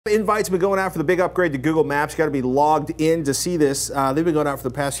Invites been going out for the big upgrade to Google Maps. You got to be logged in to see this. They've been going out for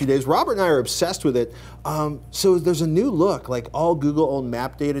the past few days. Robert and I are obsessed with it. So there's a new look, like all Google-owned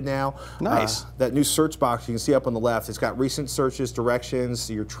map data now. Nice. That new search box you can see up on the left. It's got recent searches,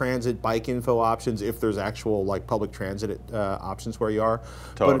 directions, your transit, bike info options, if there's actual like public transit options where you are.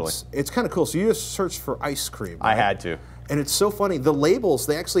 Totally. But it's kind of cool. So you just search for ice cream. Right? I had to. And it's so funny. The labels,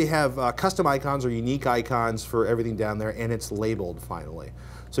 they actually have custom icons or unique icons for everything down there, and it's labeled finally.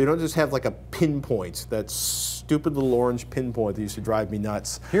 So you don't just have like a pinpoint, that stupid little orange pinpoint that used to drive me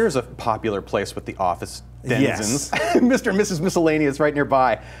nuts. Here's a popular place with the office denizens. Yes. Mr. and Mrs. Miscellaneous right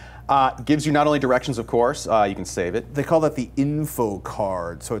nearby. Gives you not only directions, of course, you can save it. They call that the info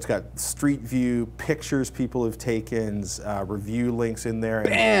card. So it's got street view, pictures people have taken, review links in there.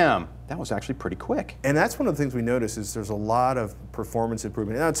 Bam! That was actually pretty quick. And that's one of the things we notice is there's a lot of performance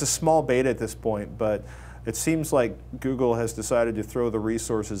improvement. Now it's a small beta at this point, but it seems like Google has decided to throw the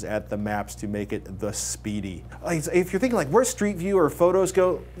resources at the maps to make it the speedy. If you're thinking like where Street View or photos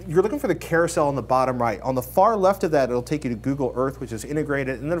go, you're looking for the carousel on the bottom right. On the far left of that, it'll take you to Google Earth, which is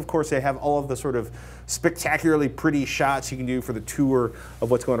integrated. And then of course they have all of the sort of spectacularly pretty shots you can do for the tour of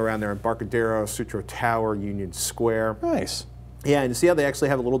what's going around there in Embarcadero, Sutro Tower, Union Square. Nice. Yeah, and you see how they actually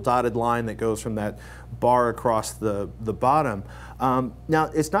have a little dotted line that goes from that bar across the bottom.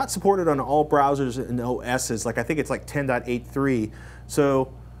 Now, it's not supported on all browsers and OSs. Like I think it's like 10.83.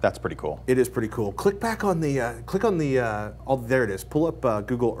 So that's pretty cool. It is pretty cool. Click back on the, there it is. Pull up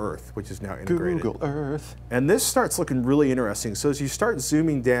Google Earth, which is now integrated. Google Earth. And this starts looking really interesting. So as you start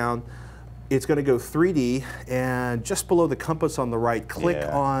zooming down, it's going to go 3D, and just below the compass on the right, click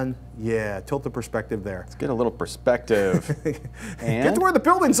on, tilt the perspective there. Let's get a little perspective. And get to where the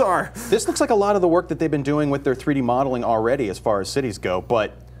buildings are. This looks like a lot of the work that they've been doing with their 3D modeling already as far as cities go,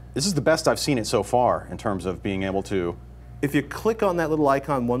 but this is the best I've seen it so far in terms of being able to... If you click on that little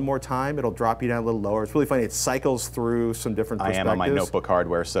icon one more time, it'll drop you down a little lower. It's really funny. It cycles through some different perspectives. I am on my notebook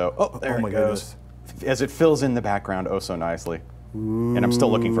hardware, so... there it goes. As it fills in the background oh so nicely. Ooh. And I'm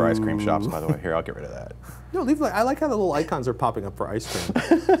still looking for ice cream shops, by the way. Here, I'll get rid of that. No, leave. I like how the little icons are popping up for ice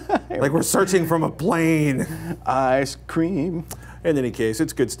cream. Like we're searching from a plane. Ice cream. In any case,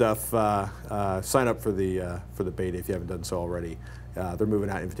 it's good stuff. Sign up for the beta if you haven't done so already. They're moving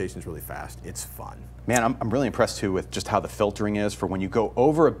out invitations really fast. It's fun. Man, I'm really impressed too with just how the filtering is for when you go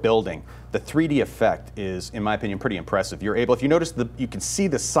over a building. The 3D effect is, in my opinion, pretty impressive. You're able, if you notice, you can see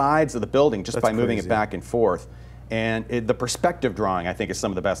the sides of the building just by moving it back and forth. And the perspective drawing, I think, is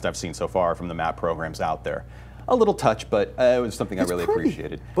some of the best I've seen so far from the map programs out there. A little touch, but it was something I really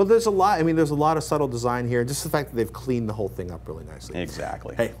appreciated. Well, there's a lot. I mean, there's a lot of subtle design here. Just the fact that they've cleaned the whole thing up really nicely.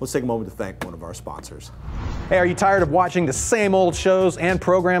 Exactly. Hey, let's take a moment to thank one of our sponsors. Hey, are you tired of watching the same old shows and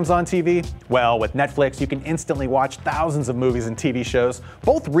programs on TV? Well, with Netflix, you can instantly watch thousands of movies and TV shows,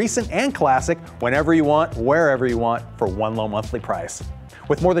 both recent and classic, whenever you want, wherever you want, for one low monthly price.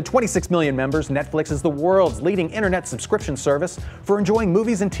 With more than 26 million members, Netflix is the world's leading internet subscription service for enjoying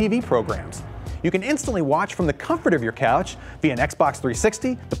movies and TV programs. You can instantly watch from the comfort of your couch via an Xbox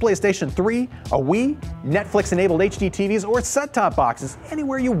 360, the PlayStation 3, a Wii, Netflix-enabled HD TVs, or set-top boxes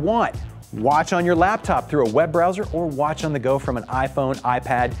anywhere you want. Watch on your laptop through a web browser or watch on the go from an iPhone,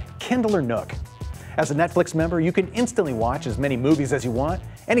 iPad, Kindle, or Nook. As a Netflix member, you can instantly watch as many movies as you want,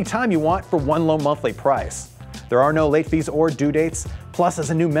 anytime you want, for one low monthly price. There are no late fees or due dates. Plus, as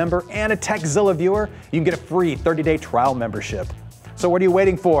a new member and a Tekzilla viewer, you can get a free 30-day trial membership. So what are you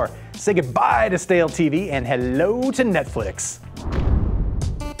waiting for? Say goodbye to stale TV and hello to Netflix.